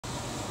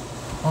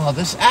Oh,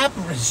 this app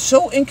is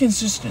so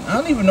inconsistent. I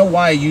don't even know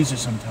why I use it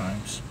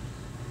sometimes.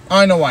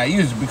 I know why I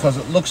use it, because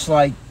it looks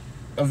like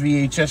a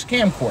VHS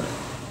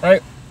camcorder,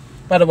 right?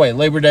 By the way,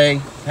 Labor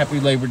Day, happy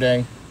Labor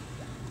Day.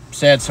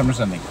 Sad summer's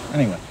ending.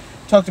 Anyway,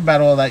 talked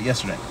about all that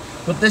yesterday.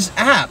 But this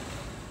app,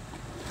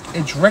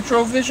 it's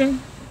Retrovision,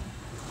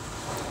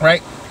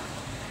 right?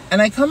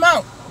 And I come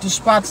out to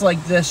spots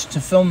like this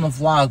to film the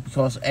vlog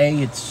because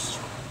A,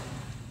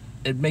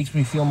 it makes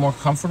me feel more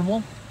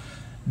comfortable.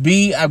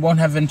 B, I won't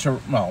have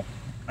well,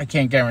 I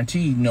can't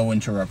guarantee no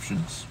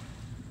interruptions,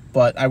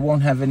 but I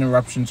won't have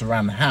interruptions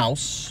around the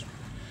house,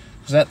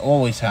 because that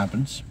always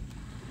happens.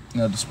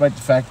 You know, despite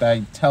the fact that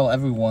I tell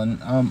everyone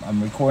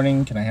I'm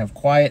recording, can I have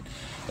quiet?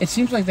 It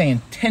seems like they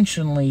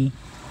intentionally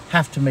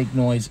have to make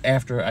noise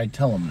after I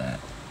tell them that.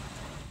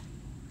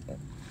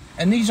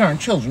 And these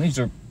aren't children, these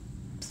are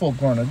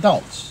full-grown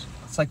adults.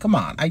 It's like, come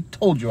on, I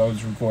told you I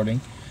was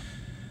recording.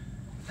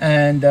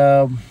 And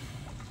the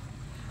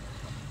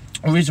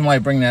reason why I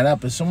bring that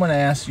up is someone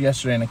asked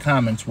yesterday in the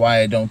comments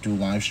why I don't do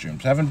live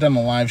streams. I haven't done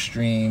a live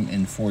stream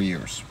in 4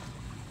 years.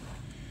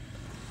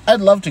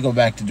 I'd love to go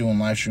back to doing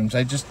live streams.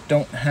 I just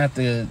don't have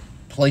the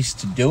place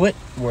to do it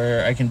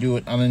where I can do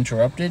it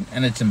uninterrupted,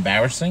 and it's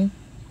embarrassing.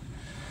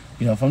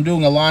 You know, if I'm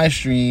doing a live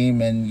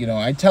stream and, you know,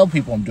 I tell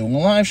people I'm doing a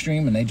live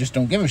stream and they just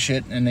don't give a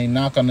shit and they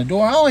knock on the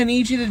door, oh, I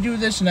need you to do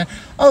this and that.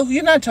 Oh,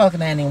 you're not talking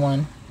to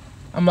anyone.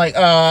 I'm like,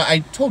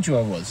 I told you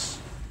I was.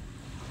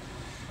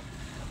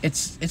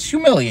 It's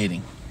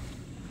humiliating.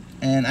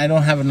 And I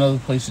don't have another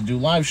place to do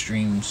live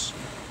streams.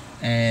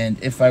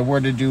 And if I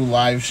were to do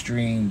live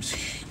streams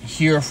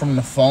here from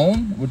the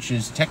phone, which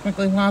is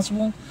technically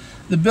possible,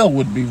 the bill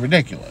would be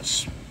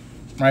ridiculous,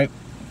 right?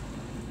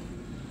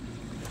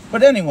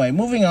 But anyway,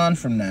 moving on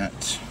from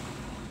that,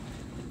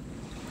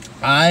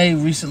 I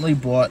recently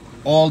bought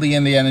all the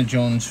Indiana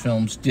Jones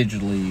films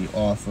digitally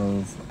off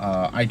of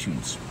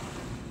iTunes.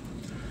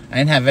 I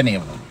didn't have any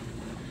of them.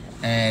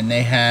 And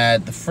they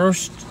had the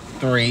first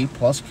 3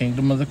 plus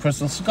Kingdom of the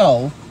Crystal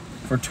Skull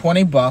for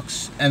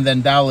 $20, and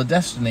then Dial of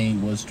Destiny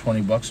was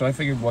 $20, so I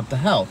figured, what the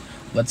hell?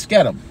 Let's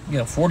get them. You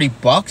know,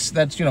 $40,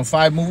 that's, you know,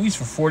 5 movies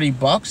for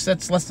 $40,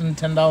 that's less than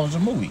 $10 a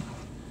movie,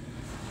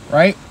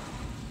 right?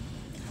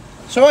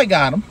 So I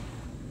got them,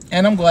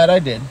 and I'm glad I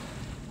did.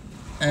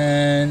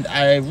 And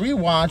I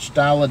rewatched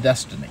Dial of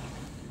Destiny.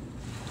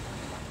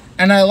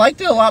 And I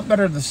liked it a lot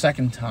better the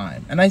second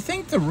time. And I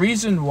think the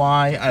reason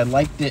why I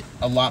liked it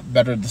a lot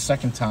better the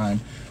second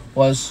time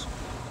was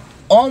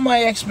all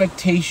my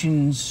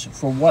expectations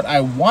for what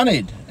I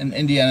wanted an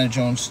Indiana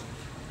Jones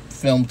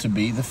film to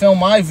be, the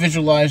film I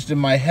visualized in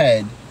my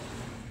head,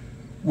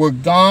 were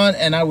gone,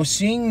 and I was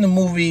seeing the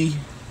movie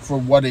for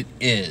what it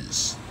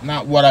is,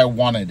 not what I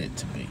wanted it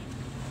to be.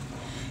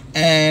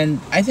 And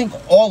I think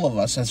all of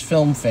us as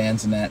film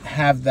fans and that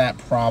have that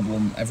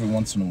problem every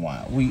once in a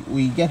while.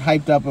 We get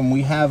hyped up and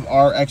we have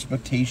our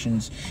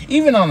expectations,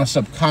 even on a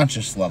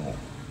subconscious level,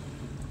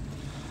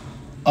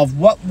 of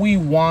what we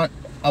want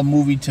a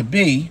movie to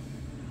be.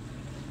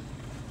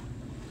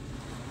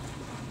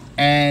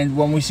 And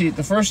when we see it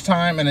the first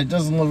time and it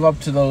doesn't live up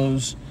to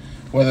those,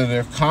 whether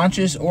they're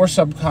conscious or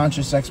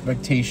subconscious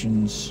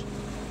expectations,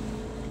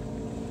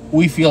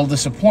 we feel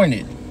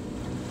disappointed.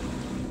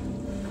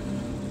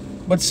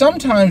 But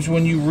sometimes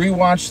when you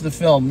rewatch the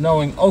film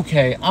knowing,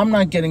 okay, I'm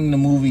not getting the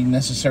movie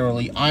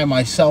necessarily I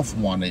myself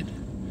wanted,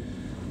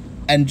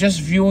 and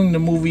just viewing the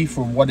movie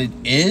for what it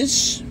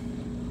is,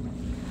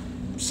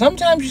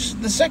 sometimes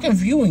the second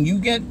viewing you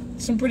get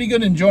some pretty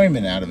good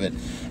enjoyment out of it.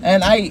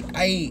 And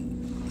I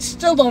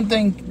still don't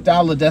think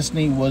Dial of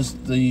Destiny was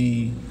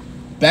the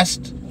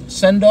best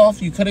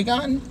send-off you could have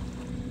gotten,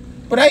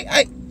 but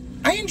I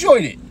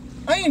enjoyed it.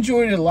 I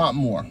enjoyed it a lot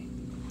more,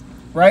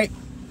 right?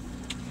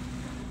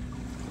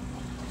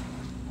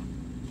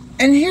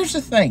 And here's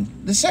the thing.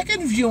 The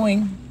second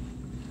viewing,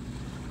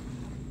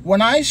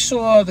 when I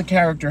saw the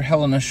character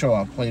Helena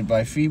Shaw, played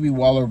by Phoebe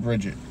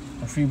Waller-Bridget,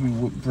 or Phoebe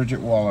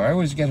Bridget Waller, I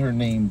always get her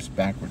names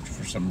backwards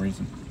for some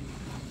reason.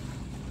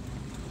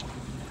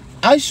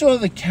 I saw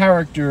the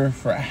character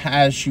for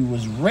as she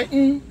was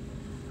written,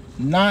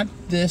 not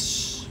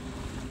this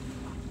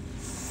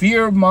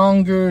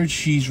fear-monger,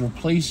 she's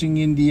replacing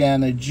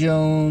Indiana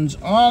Jones,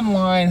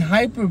 online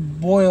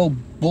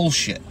hyperboiled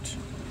bullshit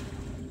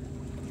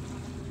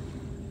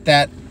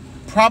that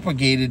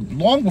propagated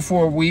long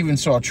before we even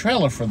saw a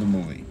trailer for the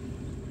movie,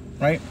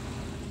 right?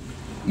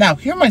 Now,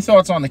 here are my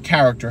thoughts on the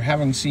character,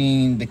 having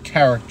seen the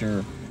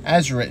character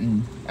as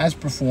written, as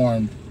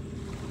performed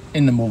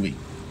in the movie.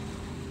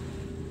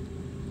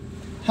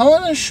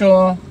 Helena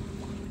Shaw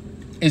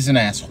is an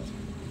asshole,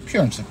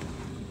 pure and simple.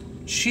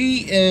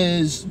 She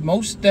is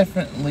most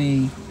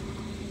definitely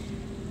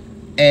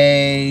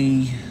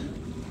a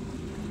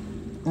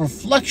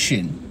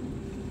reflection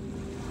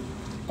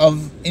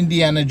of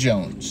Indiana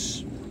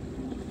Jones.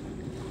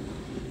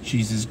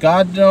 She's his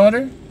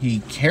goddaughter. He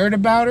cared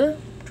about her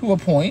to a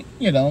point,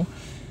 you know.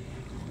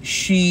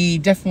 She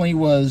definitely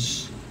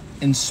was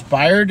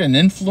inspired and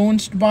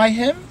influenced by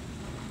him.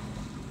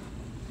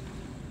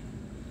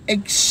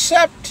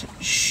 Except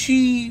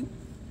she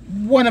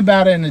went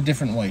about it in a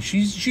different way.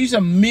 She's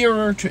a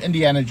mirror to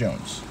Indiana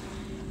Jones,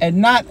 and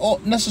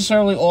not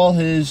necessarily all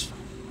his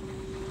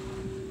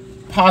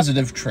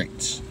positive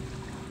traits.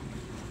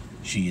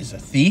 She is a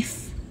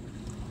thief.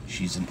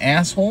 She's an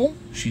asshole.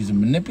 She's a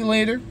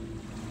manipulator.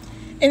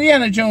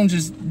 Indiana Jones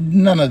is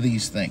none of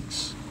these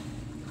things.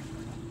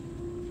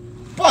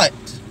 But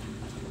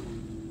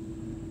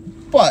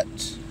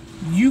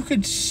you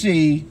could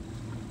see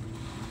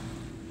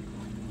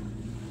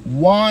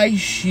why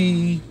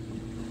she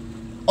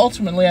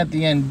ultimately at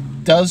the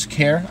end does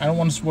care. I don't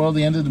want to spoil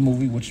the end of the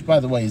movie, which by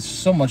the way is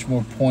so much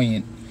more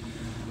poignant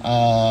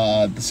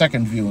the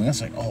second viewing. It's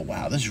like, oh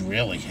wow, this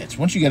really hits.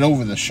 Once you get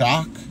over the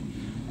shock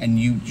and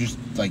you just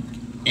like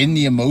in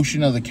the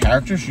emotion of the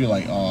characters, you're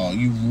like, oh,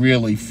 you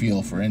really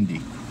feel for Indy.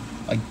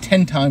 Like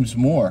 10 times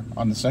more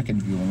on the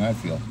second viewing, I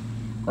feel.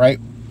 Right?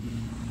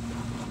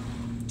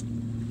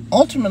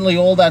 Ultimately,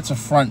 all that's a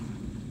front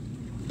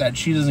that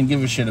she doesn't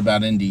give a shit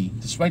about Indy,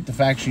 despite the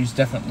fact she's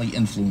definitely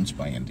influenced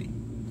by Indy.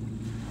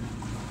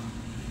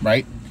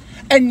 Right?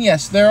 And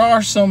yes, there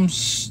are some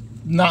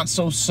not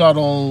so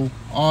subtle,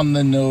 on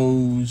the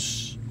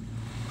nose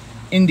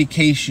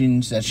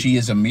indications that she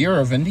is a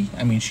mirror of Indy.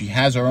 I mean, she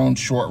has her own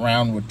short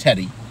round with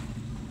Teddy.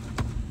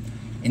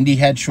 Indy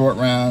had short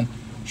round.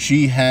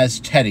 She has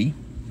Teddy.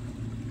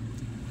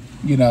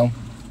 You know.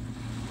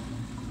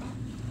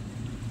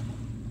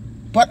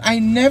 But I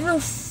never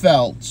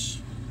felt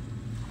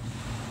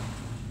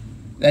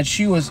that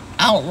she was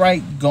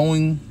outright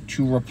going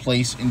to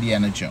replace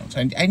Indiana Jones.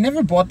 I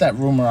never bought that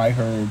rumor I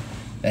heard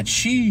that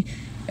she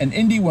and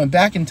Indy went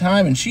back in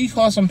time and she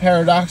caused some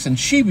paradox and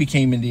she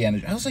became Indiana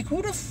Jones. I was like,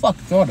 who the fuck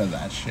thought of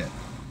that shit?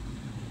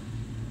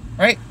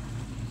 Right?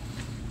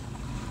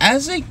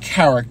 As a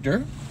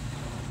character,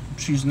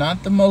 she's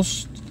not the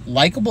most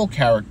likable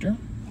character.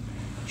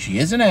 She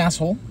is an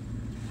asshole.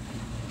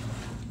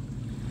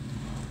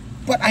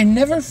 But I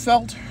never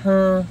felt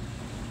her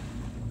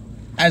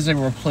as a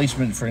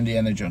replacement for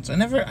Indiana Jones. I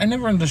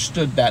never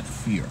understood that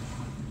fear.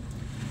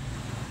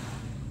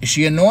 Is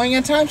she annoying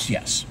at times?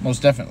 Yes,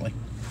 most definitely.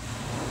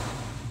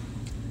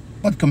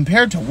 But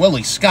compared to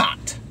Willy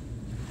Scott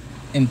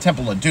in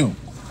Temple of Doom,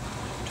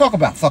 talk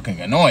about fucking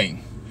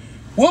annoying.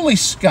 Willy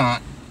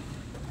Scott,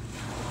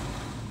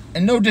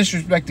 and no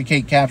disrespect to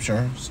Kate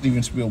Capshaw,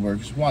 Steven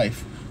Spielberg's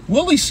wife,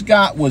 Willy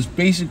Scott was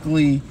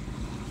basically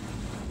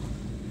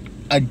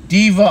a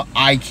diva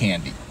eye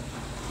candy.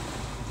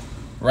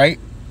 Right?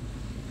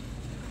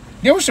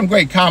 There were some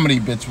great comedy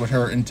bits with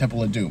her in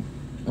Temple of Doom.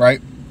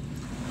 Right?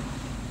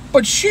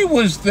 But she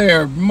was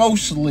there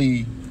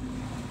mostly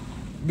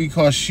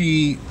because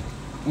she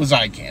was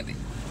eye candy.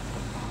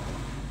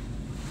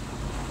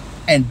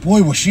 And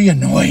boy, was she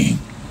annoying.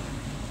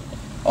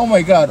 Oh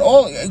my God.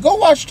 Go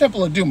watch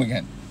Temple of Doom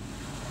again.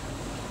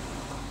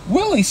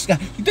 Willy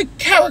Scott, the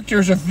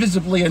characters are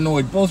visibly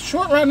annoyed. Both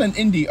Short Round and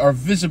Indy are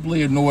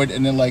visibly annoyed,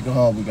 and they're like,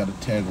 oh, we gotta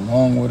tag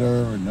along with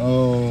her, and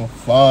oh,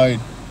 fine,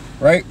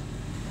 right?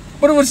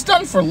 But it was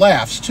done for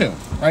laughs too,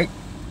 right?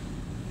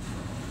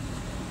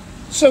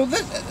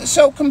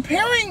 So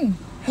comparing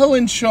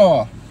Helena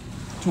Shaw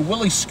to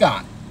Willy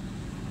Scott,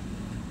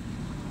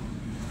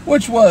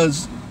 which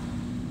was,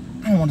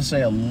 I don't want to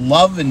say a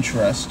love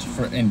interest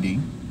for Indy,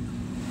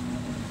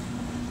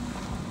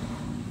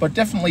 but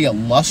definitely a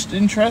lust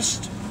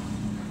interest.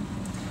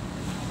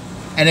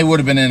 And it would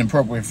have been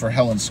inappropriate for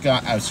Helena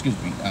Shaw.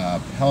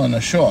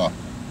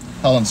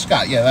 Helen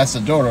Scott, yeah, that's the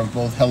daughter of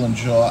both Helena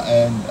Shaw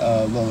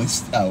and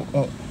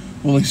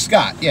Willy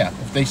Scott, yeah.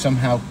 If they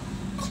somehow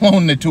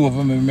cloned the two of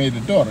them and made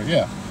a daughter,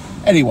 yeah.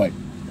 Anyway,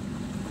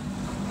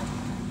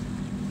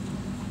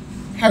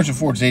 Harrison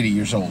Ford's 80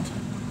 years old.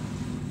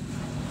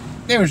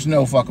 There's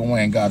no fucking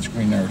way in God's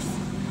green earth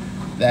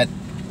that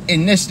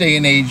in this day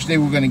and age they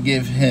were going to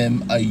give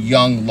him a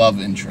young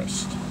love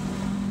interest.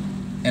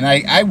 And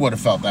I would have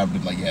felt that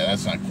would be like, yeah,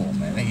 that's not cool,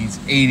 man. He's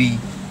 80.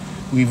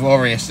 We've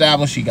already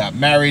established he got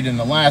married in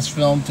the last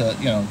film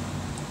to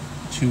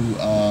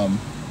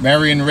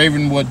Marion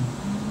Ravenwood,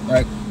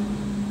 right?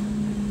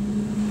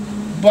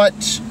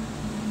 But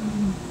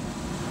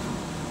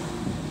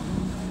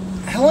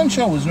Helena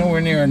Shaw was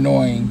nowhere near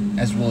annoying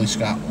as Willy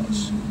Scott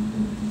was.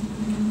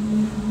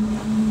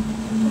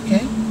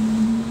 Okay.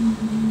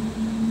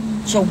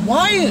 So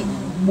why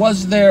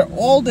was there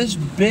all this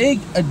big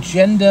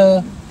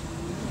agenda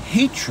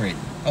hatred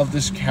of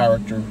this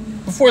character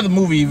before the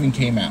movie even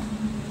came out?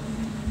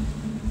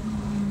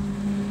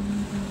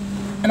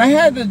 And I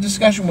had a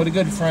discussion with a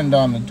good friend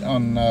on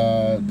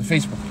the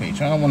Facebook page.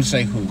 I don't want to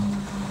say who,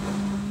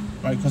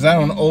 right? Because I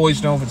don't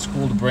always know if it's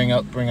cool to bring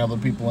other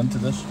people into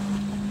this,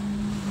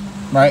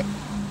 right?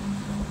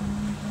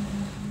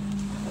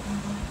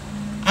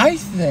 I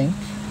think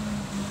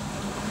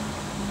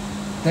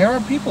there are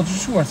people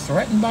just who are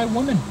threatened by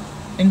women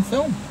in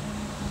film.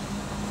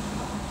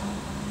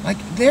 Like,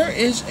 there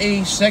is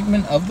a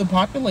segment of the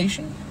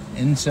population,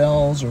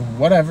 incels or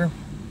whatever,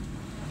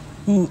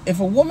 who, if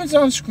a woman's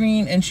on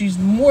screen and she's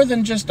more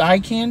than just eye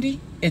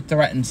candy, it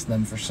threatens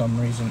them for some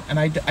reason. And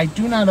I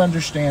do not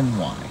understand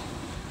why.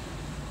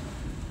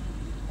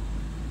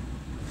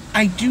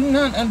 I do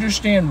not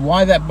understand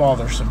why that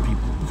bothers some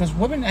people. Because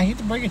women, I hate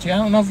to break it to you, I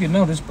don't know if you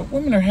noticed, but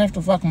women are half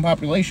the fucking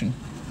population.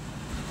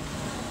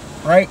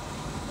 Right?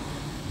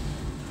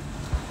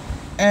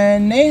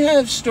 And they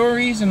have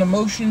stories and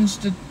emotions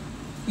to,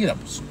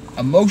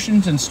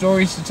 emotions and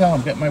stories to tell.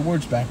 I'm getting my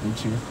words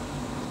backwards here.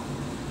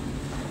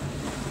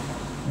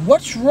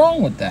 What's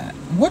wrong with that?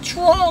 What's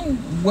wrong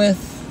with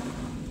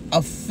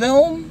a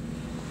film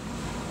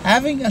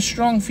having a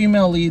strong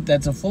female lead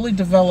that's a fully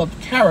developed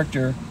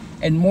character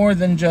and more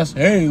than just,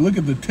 hey, look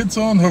at the tits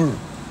on her?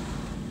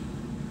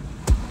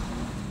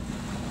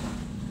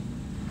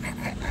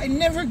 I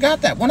never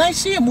got that. When I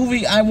see a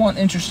movie, I want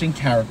interesting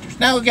characters.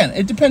 Now, again,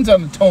 it depends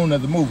on the tone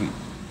of the movie.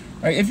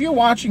 Right? If you're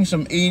watching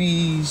some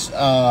 80s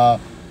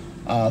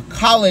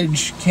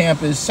college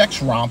campus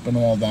sex romp and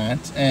all that,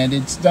 and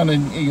it's done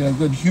in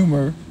good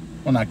humor,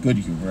 well, not good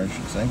humor, I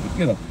should say,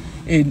 but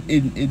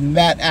in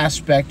that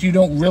aspect, you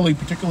don't really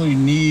particularly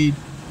need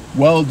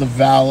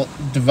well-developed,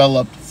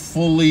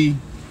 fully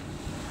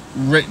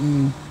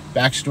written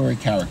backstory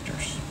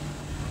characters.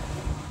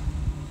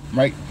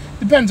 Right?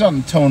 Depends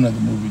on the tone of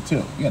the movie,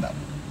 too,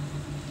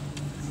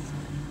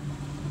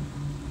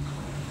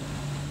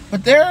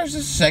 But there's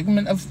a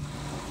segment of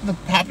the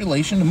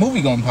population, the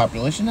movie-going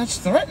population, that's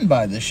threatened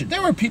by this shit.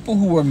 There were people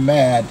who were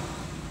mad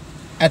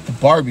at the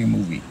Barbie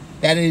movie,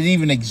 that it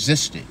even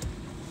existed.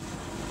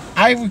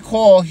 I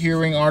recall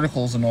hearing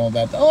articles and all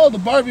that. Oh, the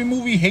Barbie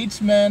movie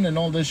hates men and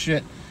all this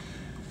shit.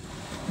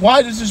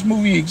 Why does this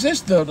movie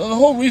exist, though? The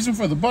whole reason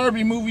for the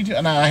Barbie movie...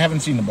 And I haven't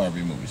seen the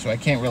Barbie movie, so I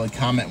can't really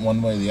comment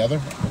one way or the other.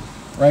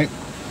 Right?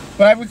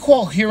 But I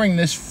recall hearing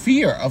this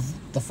fear of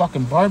the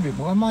fucking Barbie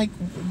movie. I'm like,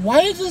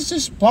 why does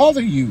this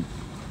bother you?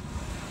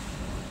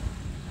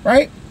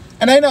 Right?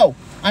 And I know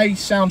I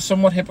sound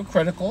somewhat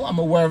hypocritical. I'm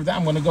aware of that.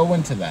 I'm going to go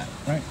into that.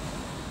 Right?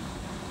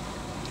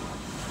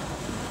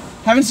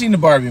 Haven't seen the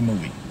Barbie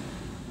movie.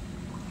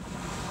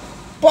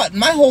 But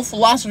my whole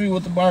philosophy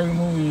with the Barbie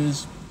movie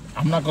is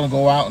I'm not going to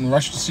go out and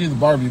rush to see the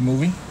Barbie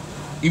movie,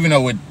 even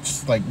though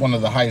it's like one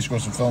of the highest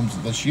grossing films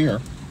of this year.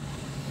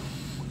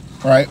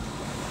 Right?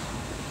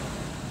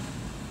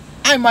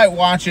 I might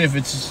watch it if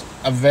it's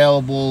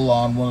available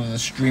on one of the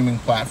streaming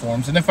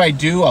platforms. And if I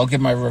do, I'll give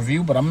my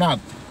review, but I'm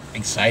not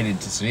excited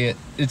to see it.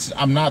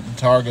 I'm not the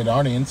target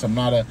audience. I'm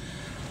not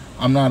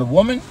a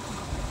woman.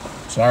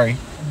 Sorry.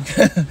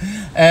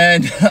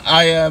 And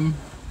I'm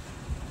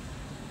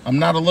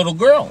not a little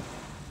girl.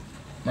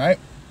 Right?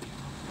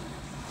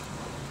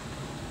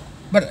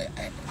 But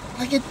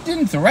it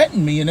didn't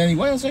threaten me in any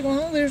way. I was like,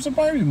 well, there's a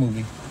Barbie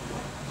movie.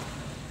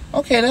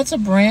 Okay, that's a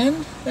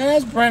brand. That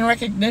has brand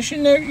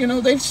recognition.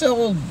 They've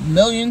sold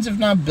millions, if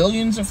not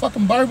billions, of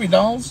fucking Barbie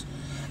dolls.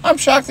 I'm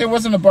shocked there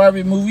wasn't a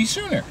Barbie movie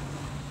sooner.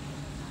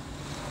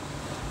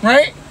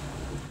 Right?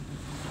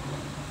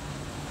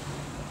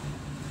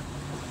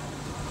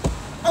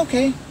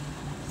 Okay,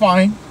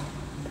 fine.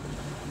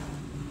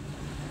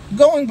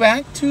 Going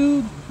back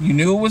to, you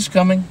knew it was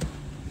coming,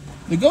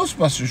 the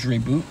Ghostbusters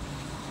reboot.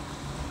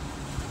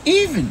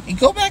 Even,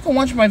 go back and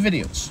watch my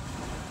videos.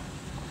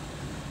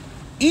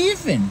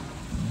 Even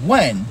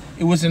when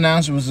it was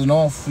announced it was an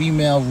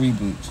all-female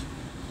reboot,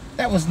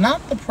 that was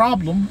not the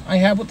problem I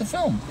had with the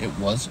film. It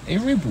was a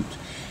reboot.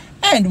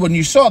 And when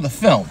you saw the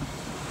film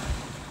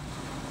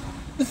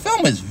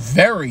is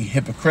very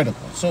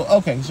hypocritical. So,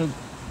 okay, so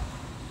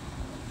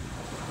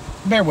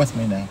bear with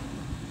me now.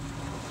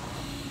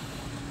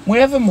 We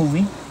have a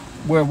movie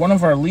where one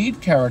of our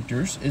lead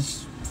characters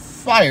is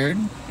fired,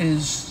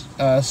 is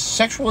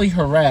sexually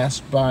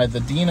harassed by the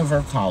dean of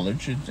her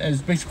college.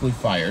 Is basically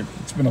fired.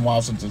 It's been a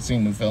while since I've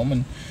seen the film,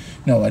 and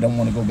no, I don't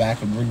want to go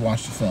back and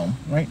rewatch the film,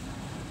 right?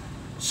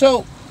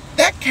 So,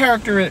 that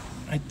character,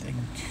 I think,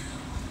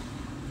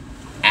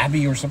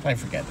 Abby or something, I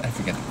forget the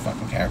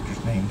fucking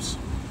characters' names.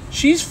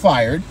 She's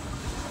fired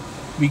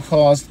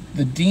because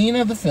the dean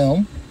of the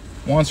film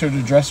wants her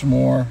to dress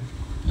more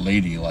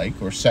ladylike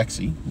or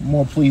sexy,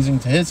 more pleasing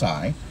to his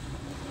eye.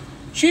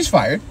 She's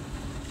fired.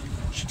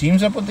 She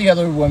teams up with the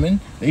other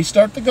women. They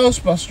start the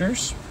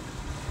Ghostbusters.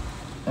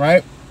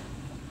 Right?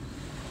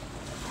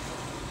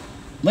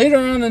 Later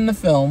on in the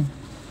film,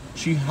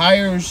 she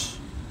hires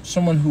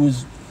someone who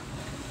is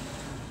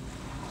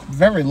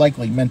very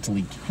likely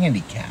mentally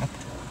handicapped,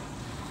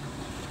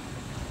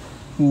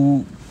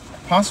 who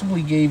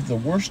possibly gave the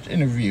worst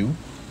interview.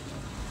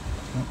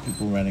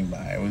 People running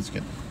by, I always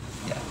get,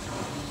 yeah.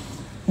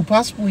 Who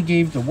possibly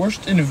gave the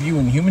worst interview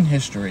in human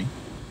history,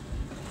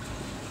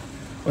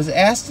 was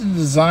asked to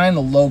design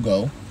a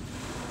logo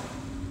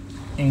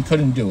and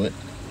couldn't do it.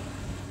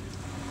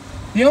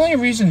 The only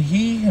reason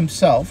he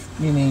himself,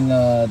 meaning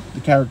the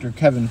character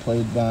Kevin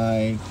played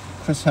by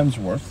Chris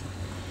Hemsworth,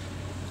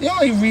 the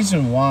only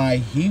reason why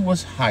he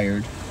was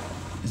hired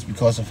is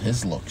because of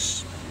his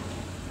looks.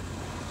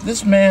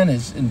 This man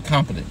is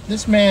incompetent.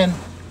 This man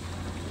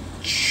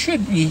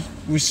should be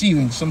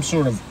receiving some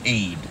sort of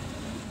aid.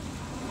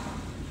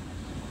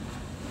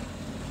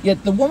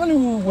 Yet the woman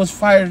who was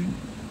fired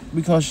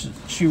because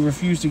she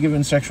refused to give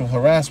in sexual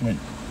harassment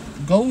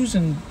goes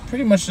and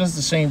pretty much does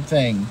the same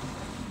thing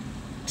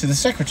to the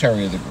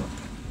secretary of the group.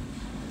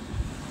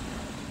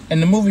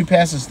 And the movie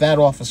passes that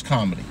off as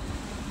comedy.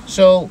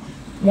 So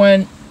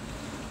when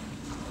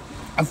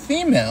a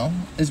female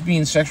is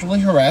being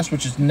sexually harassed,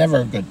 which is never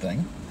a good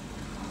thing,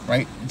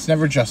 right? It's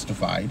never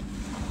justified,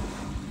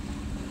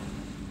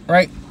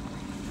 right?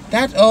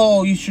 That,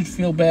 oh, you should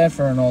feel bad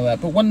for her and all that.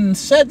 But when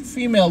said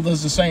female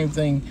does the same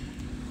thing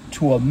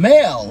to a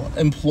male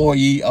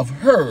employee of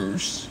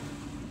hers,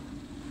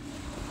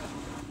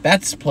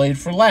 that's played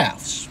for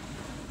laughs.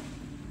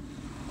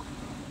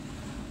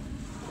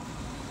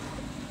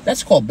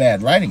 That's called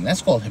bad writing.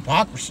 That's called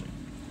hypocrisy.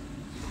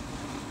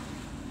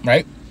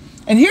 Right?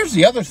 And here's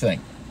the other thing.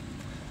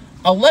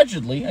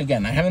 Allegedly,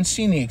 again, I haven't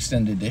seen the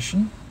extended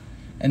edition.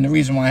 And the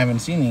reason why I haven't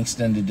seen the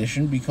extended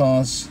edition,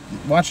 because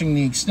watching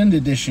the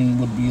extended edition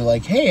would be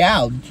like, hey,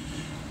 Al,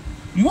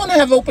 you want to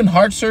have open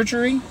heart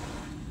surgery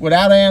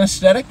without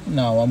anesthetic?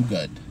 No, I'm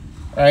good.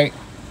 Right?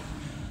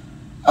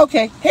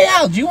 Okay. Hey,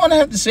 Al, do you want to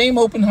have the same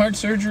open heart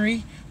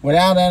surgery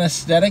without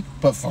anesthetic,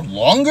 but for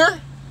longer?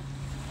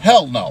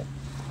 Hell no.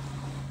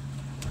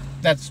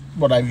 That's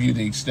what I view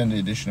the extended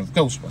edition of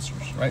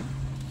Ghostbusters, right?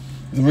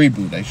 The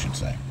reboot, I should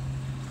say.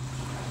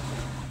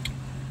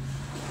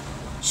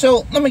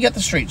 So, let me get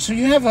this straight. So,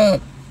 you have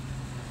a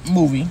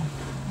movie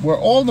where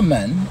all the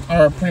men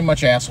are pretty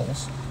much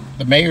assholes.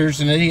 The mayor's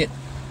an idiot.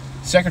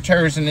 The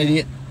secretary's an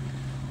idiot.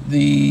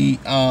 The,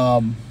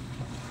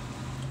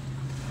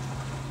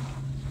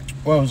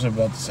 what was I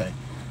about to say?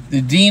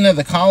 The dean of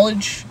the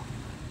college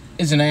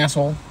is an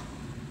asshole.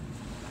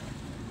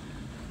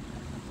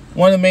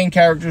 One of the main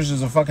characters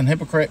is a fucking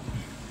hypocrite.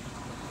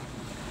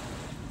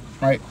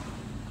 Right?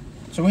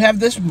 So we have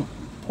this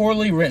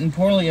poorly written,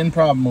 poorly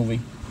improv movie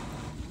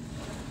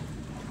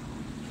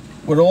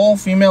with all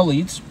female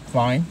leads.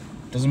 Fine.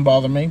 Doesn't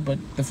bother me. But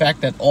the fact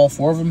that all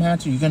four of them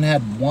had to, you couldn't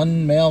have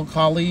one male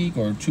colleague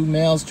or two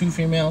males, two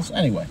females.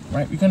 Anyway,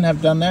 right? You couldn't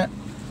have done that.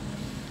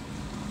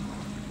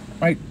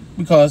 Right?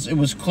 Because it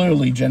was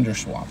clearly gender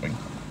swapping.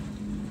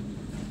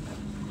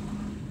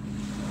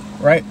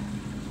 Right?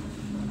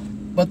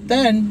 But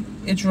then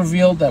it's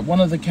revealed that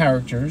one of the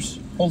characters,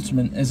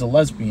 Holtzman, is a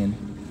lesbian.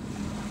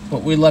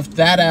 But we left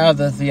that out of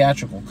the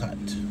theatrical cut.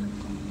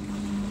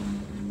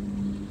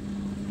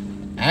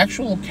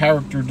 Actual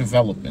character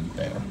development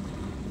there.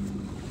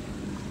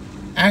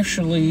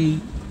 Actually,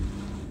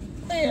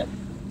 man,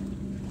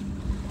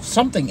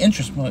 something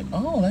interesting. Like,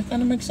 oh, that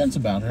kind of makes sense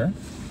about her.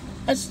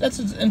 That's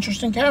an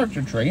interesting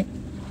character trait.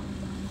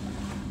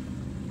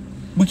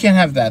 We can't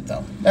have that,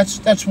 though.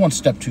 That's one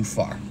step too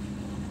far.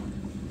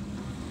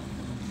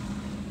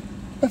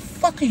 What the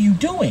fuck are you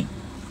doing?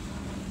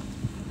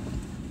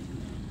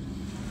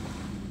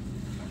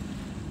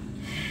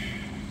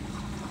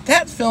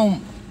 That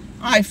film,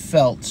 I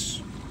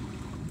felt,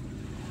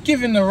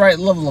 given the right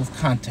level of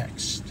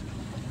context,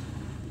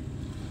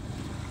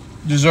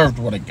 deserved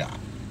what it got.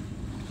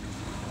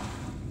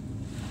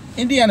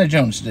 Indiana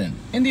Jones didn't.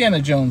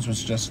 Indiana Jones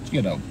was just,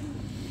 you know,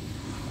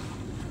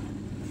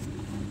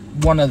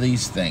 one of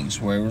these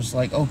things where it was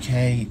like,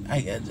 okay,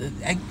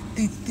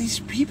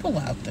 these people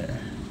out there.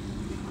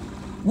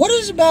 What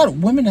is about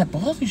women that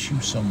bothers you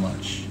so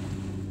much?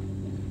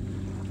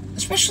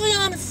 Especially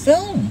on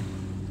film.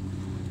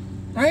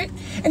 Right?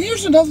 And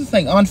here's another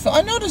thing.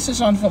 I noticed this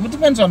on film. It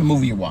depends on the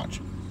movie you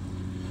watch.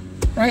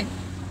 Right?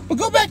 But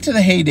go back to the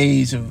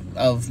heydays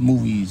of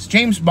movies.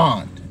 James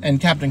Bond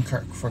and Captain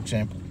Kirk, for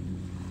example.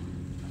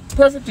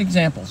 Perfect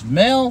examples.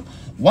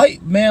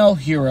 White male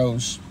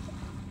heroes.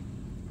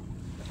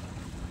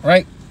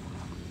 Right?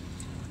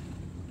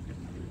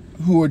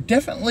 Who are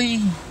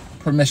definitely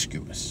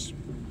promiscuous.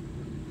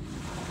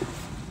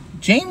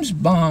 James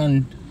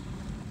Bond,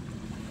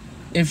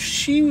 if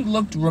she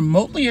looked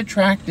remotely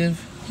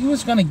attractive, he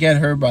was going to get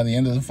her by the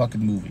end of the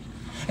fucking movie.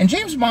 And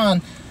James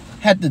Bond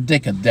had the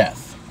dick of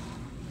death.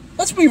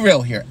 Let's be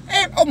real here.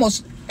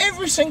 Almost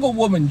every single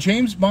woman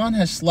James Bond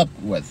has slept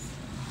with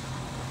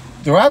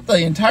throughout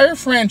the entire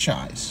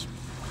franchise,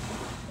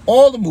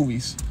 all the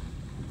movies,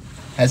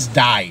 has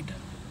died.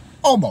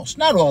 Almost.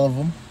 Not all of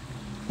them.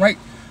 Right?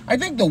 I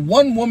think the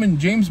one woman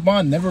James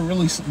Bond never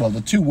really... Well,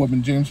 the two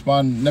women James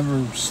Bond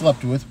never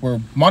slept with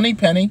were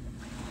Moneypenny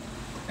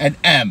and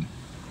M.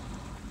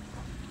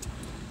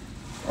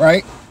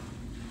 Right?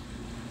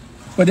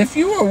 But if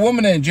you were a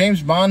woman in a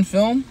James Bond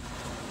film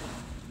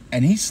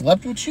and he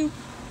slept with you,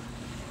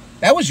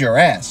 that was your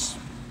ass.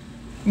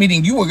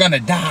 Meaning you were going to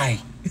die.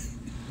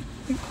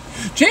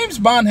 James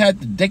Bond had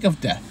the dick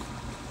of death.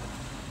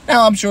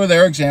 Now, I'm sure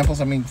there are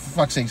examples. I mean, for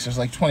fuck's sakes, there's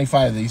like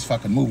 25 of these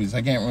fucking movies.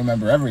 I can't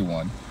remember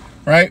everyone.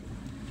 Right?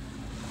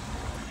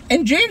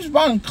 And James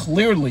Bond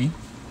clearly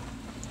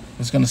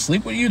was going to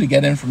sleep with you to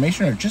get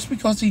information or just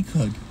because he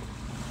could.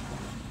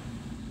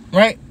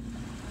 Right?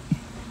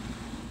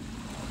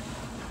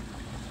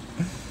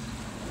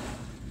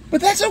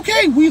 But that's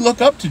okay. We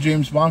look up to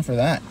James Bond for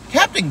that.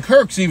 Captain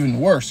Kirk's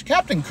even worse.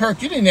 Captain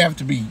Kirk, you didn't have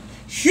to be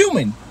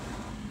human.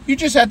 You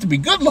just had to be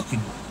good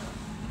looking.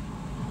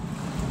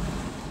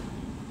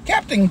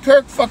 Captain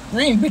Kirk fucked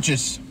green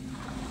bitches.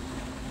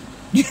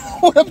 You know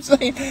what I'm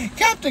saying?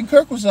 Captain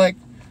Kirk was like,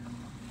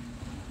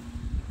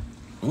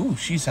 ooh,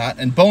 she's hot.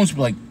 And Bones was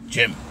like,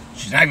 Jim,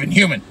 She's not even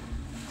human.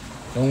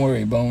 Don't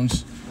worry,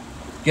 Bones.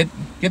 Get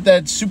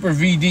that Super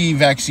VD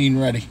vaccine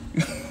ready.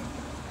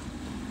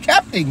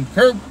 Captain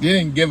Kirk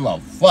didn't give a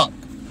fuck.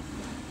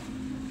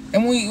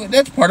 And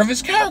that's part of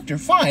his character.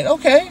 Fine,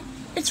 okay.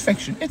 It's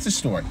fiction. It's a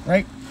story,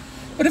 right?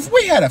 But if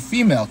we had a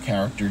female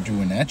character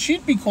doing that,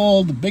 she'd be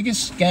called the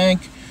biggest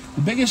skank,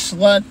 the biggest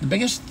slut, the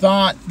biggest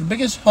thought, the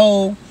biggest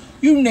hoe,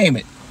 you name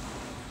it.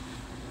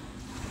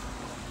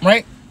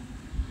 Right?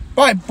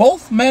 By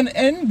both men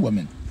and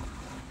women.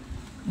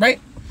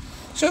 Right?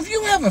 So if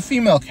you have a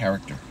female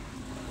character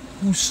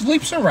who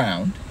sleeps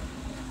around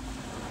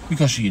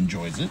because she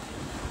enjoys it,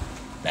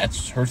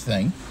 that's her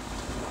thing,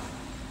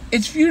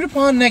 it's viewed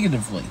upon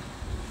negatively.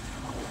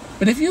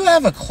 But if you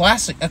have a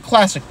classic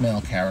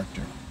male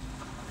character,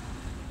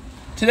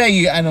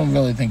 today I don't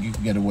really think you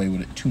can get away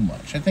with it too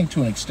much. I think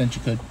to an extent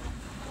you could.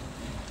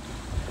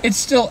 It's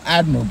still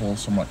admirable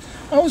somewhat.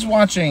 I was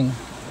watching,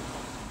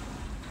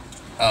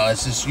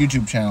 it's this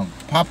YouTube channel,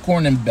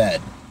 Popcorn in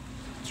Bed.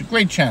 It's a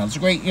great channel. It's a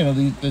great,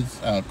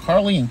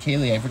 Carly and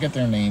Kaylee, I forget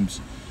their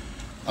names.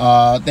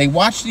 They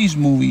watched these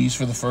movies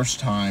for the first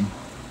time,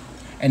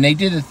 and they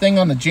did a thing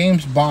on the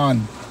James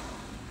Bond,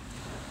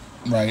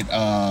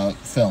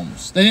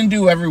 films. They didn't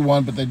do every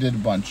one, but they did a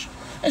bunch.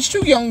 And it's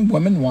two young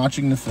women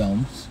watching the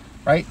films,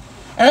 right?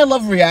 And I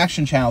love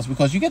reaction channels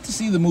because you get to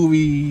see the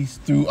movies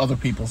through other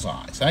people's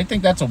eyes. And I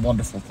think that's a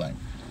wonderful thing.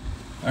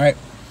 All right?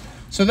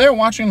 So they're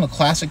watching the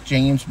classic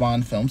James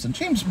Bond films, and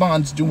James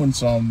Bond's doing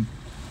some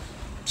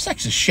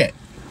sexist shit.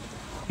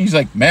 He's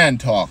like man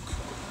talk,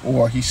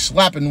 or he's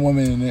slapping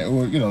women,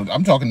 or,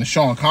 I'm talking the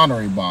Sean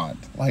Connery Bond.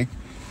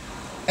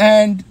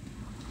 And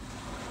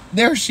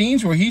there are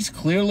scenes where he's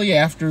clearly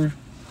after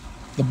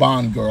the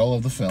Bond girl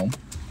of the film.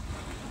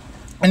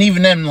 And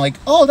even then,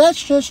 oh,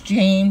 that's just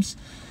James.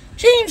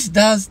 James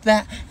does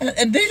that.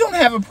 And they don't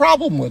have a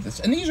problem with this.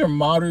 And these are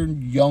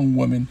modern young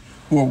women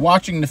who are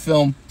watching the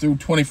film through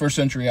 21st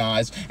century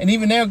eyes. And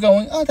even they're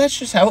going, oh, that's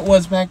just how it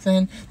was back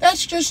then.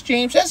 That's just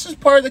James. That's just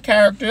part of the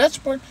character. That's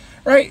part,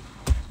 right?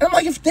 And I'm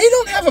like, if they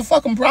don't have a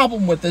fucking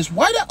problem with this,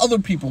 why do other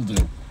people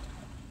do?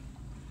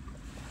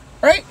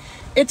 Right?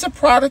 It's a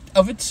product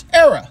of its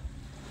era.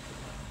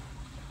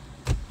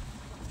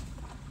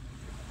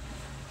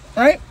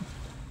 Right?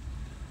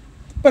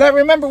 But I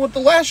remember with the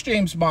last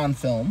James Bond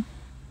film,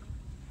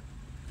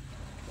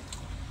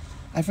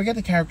 I forget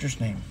the character's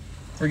name.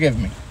 Forgive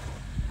me.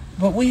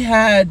 But we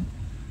had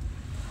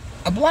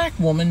a black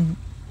woman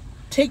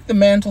take the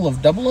mantle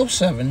of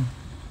 007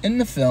 in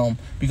the film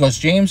because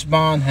James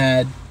Bond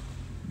had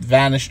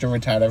vanished or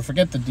retired. I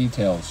forget the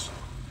details.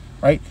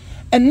 Right?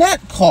 And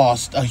that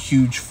caused a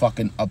huge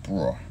fucking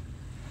uproar.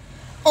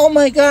 Oh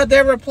my God,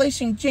 they're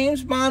replacing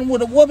James Bond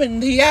with a woman,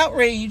 the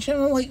outrage.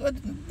 And I'm like,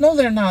 no,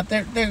 they're not.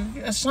 They're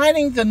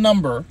assigning the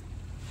number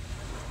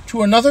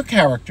to another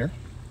character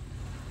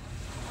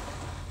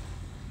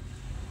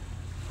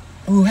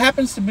who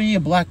happens to be a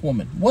black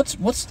woman.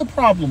 What's the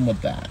problem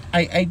with that?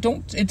 I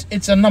don't,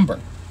 it's a number.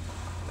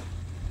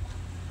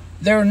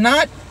 They're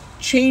not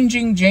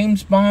changing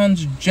James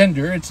Bond's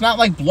gender. It's not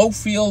like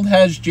Blofeld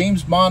has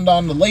James Bond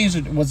on the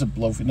laser. Was it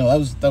Blofeld? No,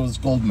 that was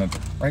Goldmember,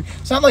 right?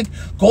 It's not like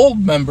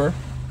Goldmember's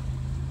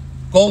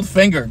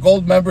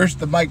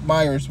the Mike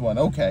Myers one.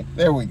 Okay,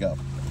 there we go.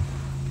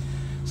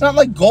 It's not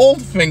like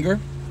Goldfinger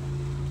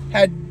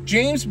had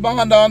James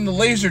Bond on the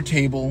laser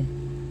table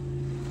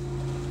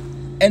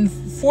and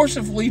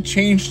forcibly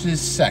changed his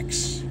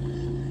sex.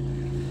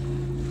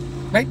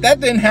 Right? That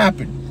didn't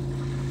happen.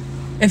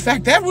 In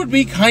fact, that would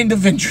be kind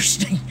of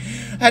interesting.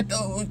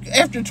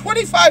 After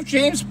 25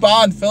 James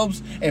Bond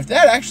films, if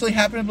that actually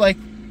happened,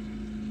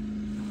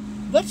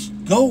 let's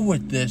go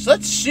with this.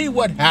 Let's see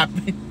what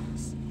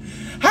happens.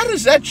 How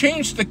does that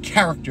change the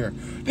character?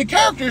 The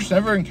character's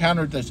never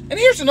encountered this. And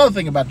here's another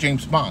thing about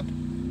James Bond.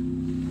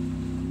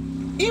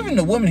 Even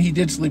the women he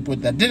did sleep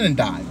with that didn't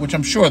die, which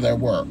I'm sure there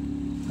were,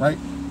 right?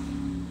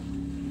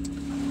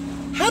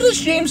 How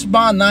does James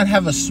Bond not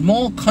have a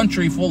small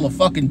country full of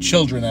fucking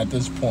children at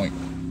this point?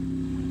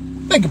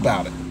 Think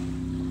about it.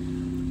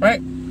 Right?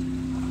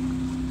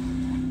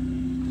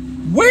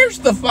 Where's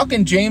the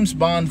fucking James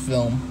Bond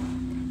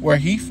film where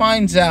he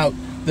finds out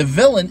the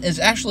villain is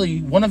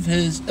actually one of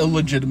his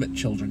illegitimate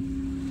children?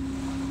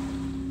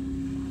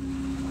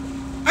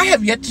 I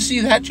have yet to see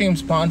that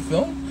James Bond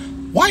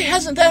film. Why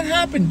hasn't that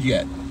happened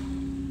yet?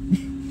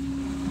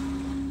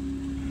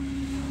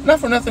 Not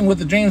for nothing with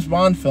the James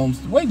Bond films,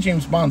 the way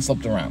James Bond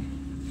slept around.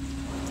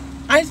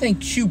 I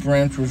think Q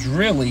Branch was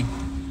really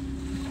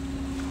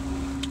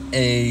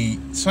a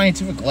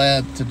scientific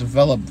lab to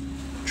develop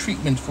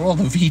treatment for all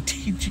the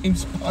VT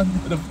James Bond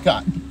would have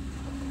gotten.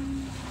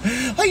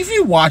 If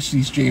you watch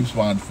these James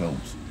Bond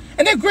films,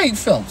 and they're great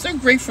films, they're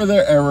great for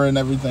their era and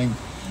everything,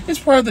 it's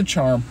part of the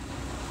charm.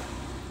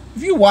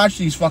 If you watch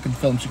these fucking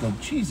films, you go,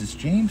 Jesus,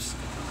 James,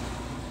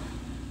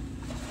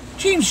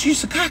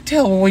 she's a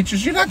cocktail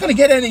waitress. You're not going to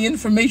get any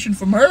information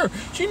from her.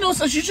 She knows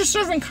that she's just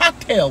serving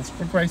cocktails,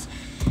 for Christ.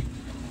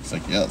 It's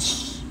like,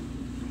 yes,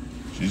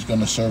 she's going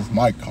to serve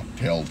my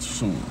cocktails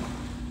soon.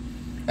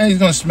 And he's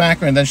going to smack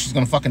her, and then she's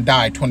going to fucking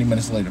die 20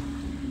 minutes later.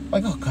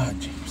 Like, oh God,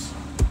 James.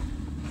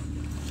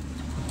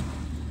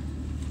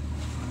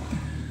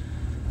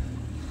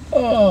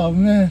 Oh,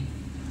 man.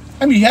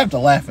 I mean, you have to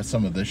laugh at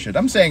some of this shit.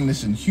 I'm saying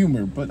this in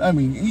humor, but I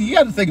mean, you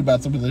got to think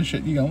about some of this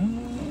shit. You go,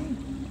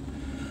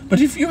 But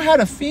if you had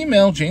a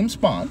female James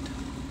Bond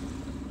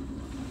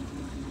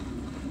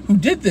who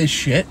did this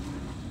shit,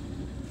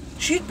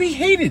 she'd be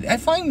hated. I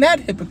find that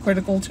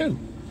hypocritical too.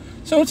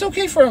 So it's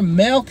okay for a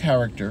male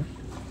character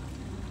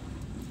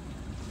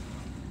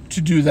to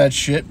do that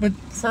shit, but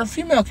for a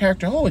female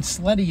character, oh, it's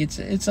slutty,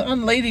 it's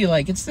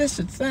unladylike, it's this,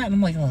 it's that. And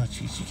I'm like, oh,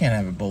 jeez, you can't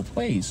have it both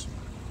ways.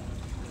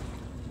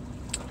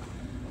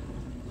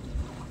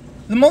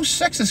 The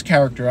most sexist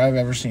character I've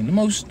ever seen,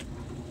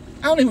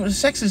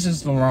 sexist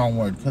is the wrong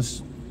word,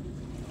 because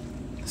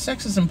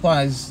sexist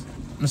implies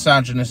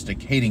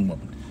misogynistic, hating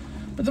women.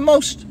 But the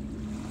most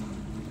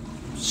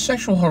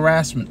sexual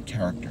harassment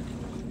character,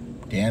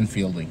 Dan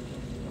Fielding.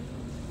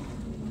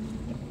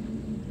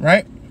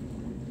 Right?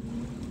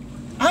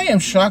 I am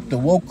shocked the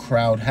woke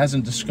crowd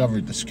hasn't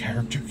discovered this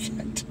character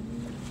yet.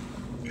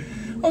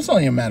 Well, it's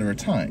only a matter of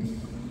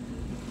time.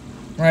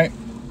 Right?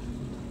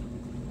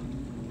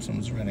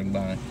 Someone's running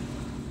by.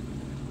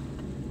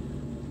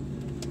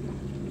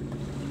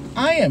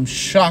 I am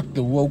shocked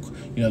the woke,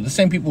 the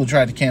same people who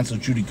tried to cancel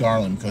Judy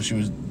Garland because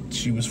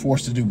she was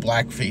forced to do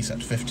blackface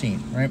at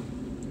 15, right?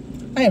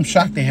 I am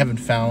shocked they haven't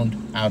found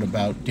out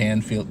about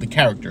the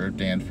character of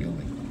Dan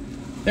Fielding.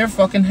 Their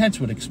fucking heads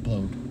would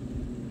explode.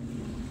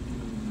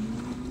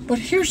 But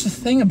here's the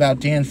thing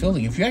about Dan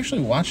Fielding. If you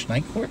actually watch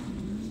Night Court,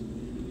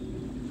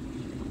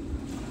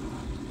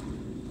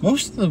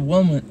 most of the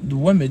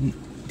women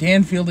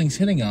Dan Fielding's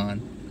hitting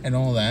on and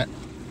all that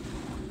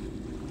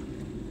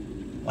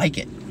like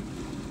it.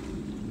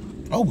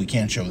 Oh, we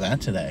can't show that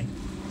today.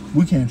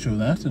 We can't show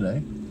that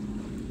today.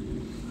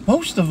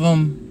 Most of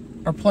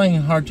them are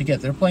playing hard to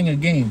get. They're playing a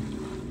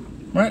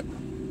game, right?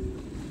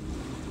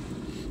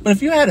 But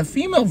if you had a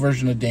female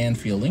version of Dan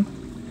Fielding,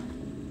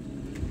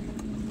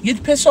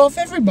 you'd piss off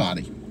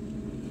everybody.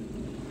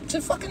 It's a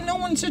fucking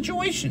no-win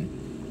situation,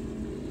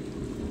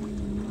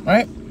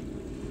 right?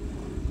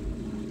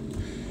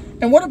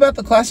 And what about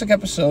the classic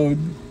episode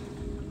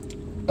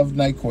of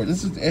Night Court?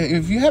 This is,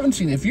 if you haven't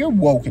seen it, if you're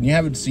woke and you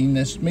haven't seen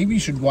this, maybe you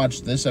should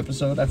watch this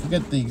episode. I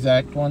forget the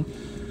exact one,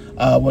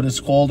 what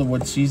it's called or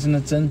what season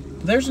it's in.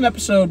 There's an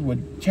episode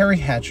with Terry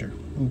Hatcher,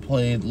 who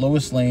played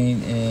Lois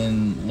Lane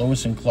in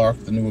Lois and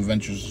Clark, The New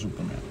Adventures of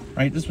Superman,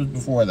 right? This was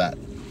before that.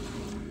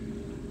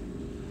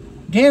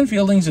 Dan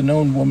Fielding's a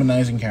known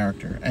womanizing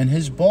character, and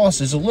his boss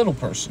is a little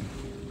person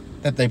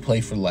that they play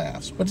for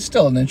laughs, but it's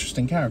still an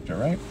interesting character,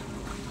 right?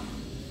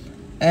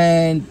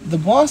 And the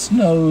boss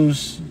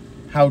knows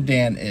how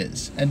Dan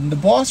is. And the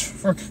boss,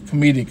 for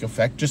comedic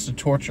effect, just to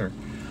torture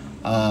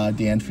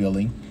Dan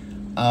Fielding,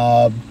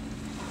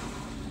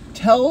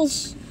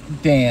 tells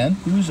Dan,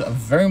 who's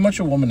very much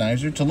a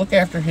womanizer, to look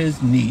after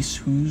his niece,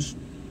 who's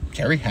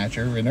Terry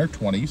Hatcher in her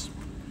 20s,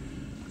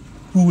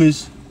 who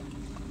is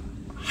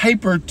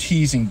hyper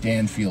teasing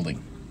Dan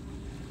Fielding.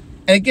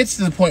 And it gets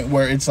to the point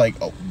where it's like,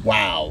 oh,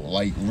 wow,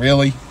 like,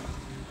 really?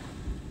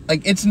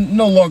 Like, it's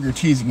no longer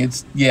teasing,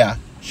 it's, yeah,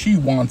 she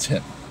wants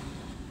him,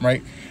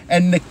 right?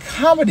 And the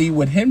comedy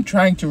with him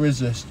trying to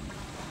resist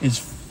is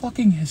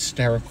fucking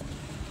hysterical.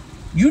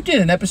 You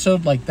did an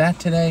episode like that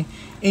today,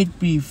 it'd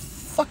be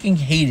fucking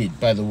hated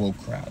by the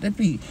woke crowd. It'd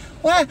be,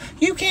 well,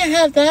 you can't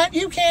have that,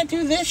 you can't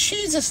do this,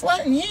 she's a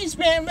slut and he's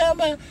blah, blah,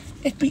 blah.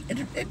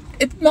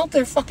 It'd melt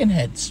their fucking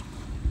heads.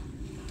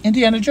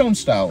 Indiana Jones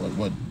style it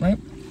would, right?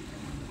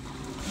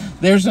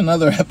 There's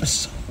another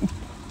episode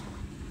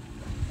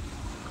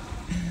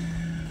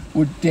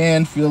with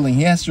Dan Fielding.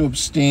 He has to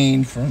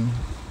abstain from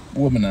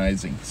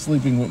womanizing,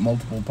 sleeping with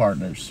multiple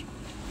partners.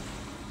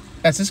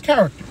 That's his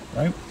character,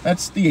 right?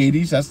 That's the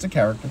 80s, that's the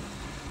character.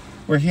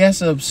 Where he has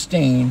to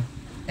abstain,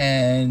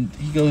 and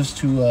he goes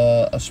to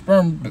a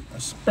sperm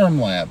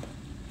lab.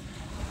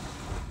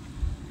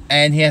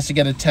 And he has to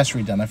get a test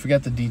redone. I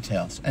forget the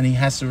details. And he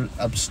has to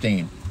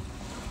abstain.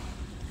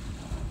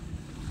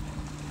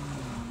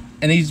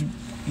 And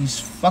he's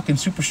fucking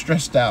super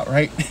stressed out,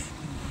 right?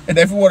 And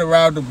everyone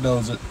around him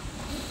knows it.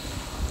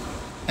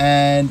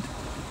 And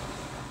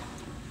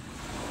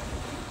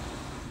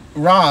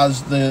Roz,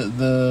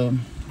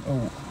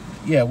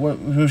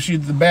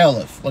 she's the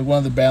bailiff, like one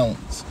of the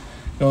bailiffs,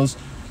 goes,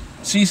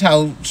 sees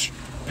how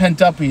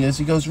pent up he is.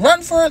 He goes,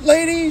 "Run for it,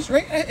 ladies!"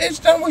 Right? It's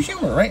done with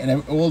humor, right?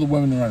 And all the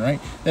women run, right?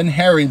 Then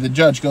Harry, the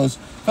judge, goes,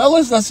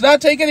 "Fellas, let's not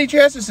take any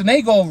chances," and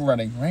they go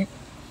running, right?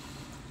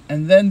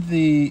 And then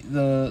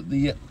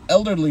the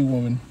elderly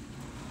woman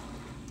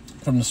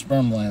from the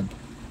sperm lab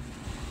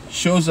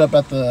shows up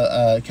at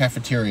the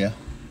cafeteria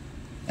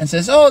and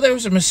says, "Oh, there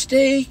was a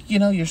mistake.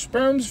 Your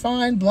sperm's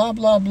fine, blah,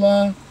 blah,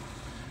 blah."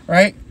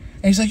 Right?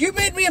 And he's like, "You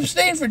made me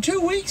abstain for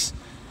 2 weeks?"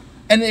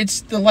 And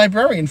it's the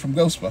librarian from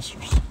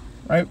Ghostbusters.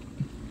 Right?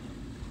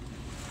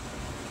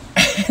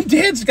 And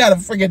Dan's got a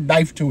friggin'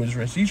 knife to his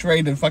wrist. He's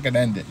ready to fucking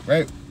end it.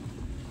 Right?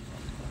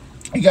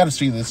 You gotta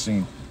see this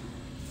scene.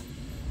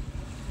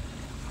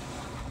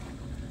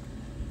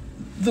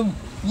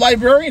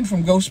 librarian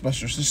from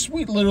Ghostbusters, this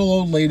sweet little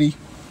old lady,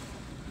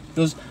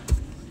 goes,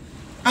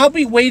 I'll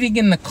be waiting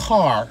in the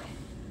car.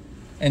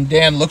 And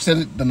Dan looks at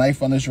it, the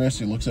knife on his wrist.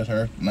 He looks at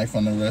her, knife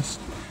on the wrist,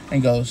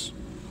 and goes,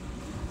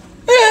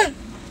 eh,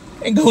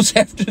 and goes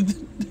after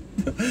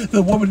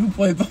the woman who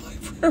played the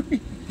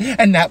librarian.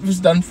 And that was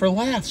done for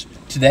laughs.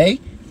 Today,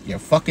 your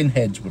fucking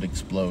heads would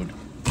explode.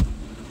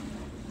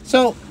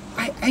 So,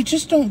 I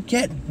just don't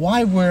get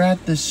why we're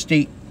at this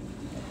state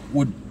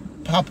with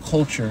pop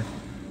culture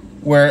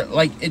where,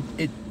 like,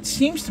 it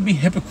seems to be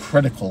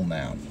hypocritical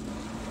now.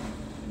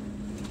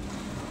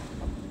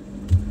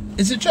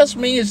 Is it just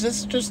me? Is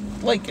this just,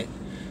 like,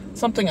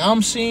 something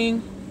I'm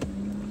seeing?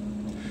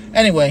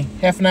 Anyway,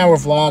 half an hour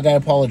vlog, I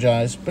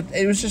apologize, but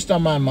it was just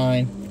on my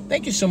mind.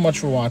 Thank you so much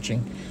for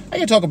watching. I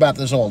can talk about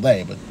this all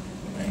day, but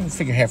I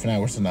figure half an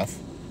hour is enough.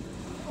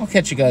 I'll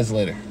catch you guys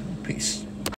later. Peace.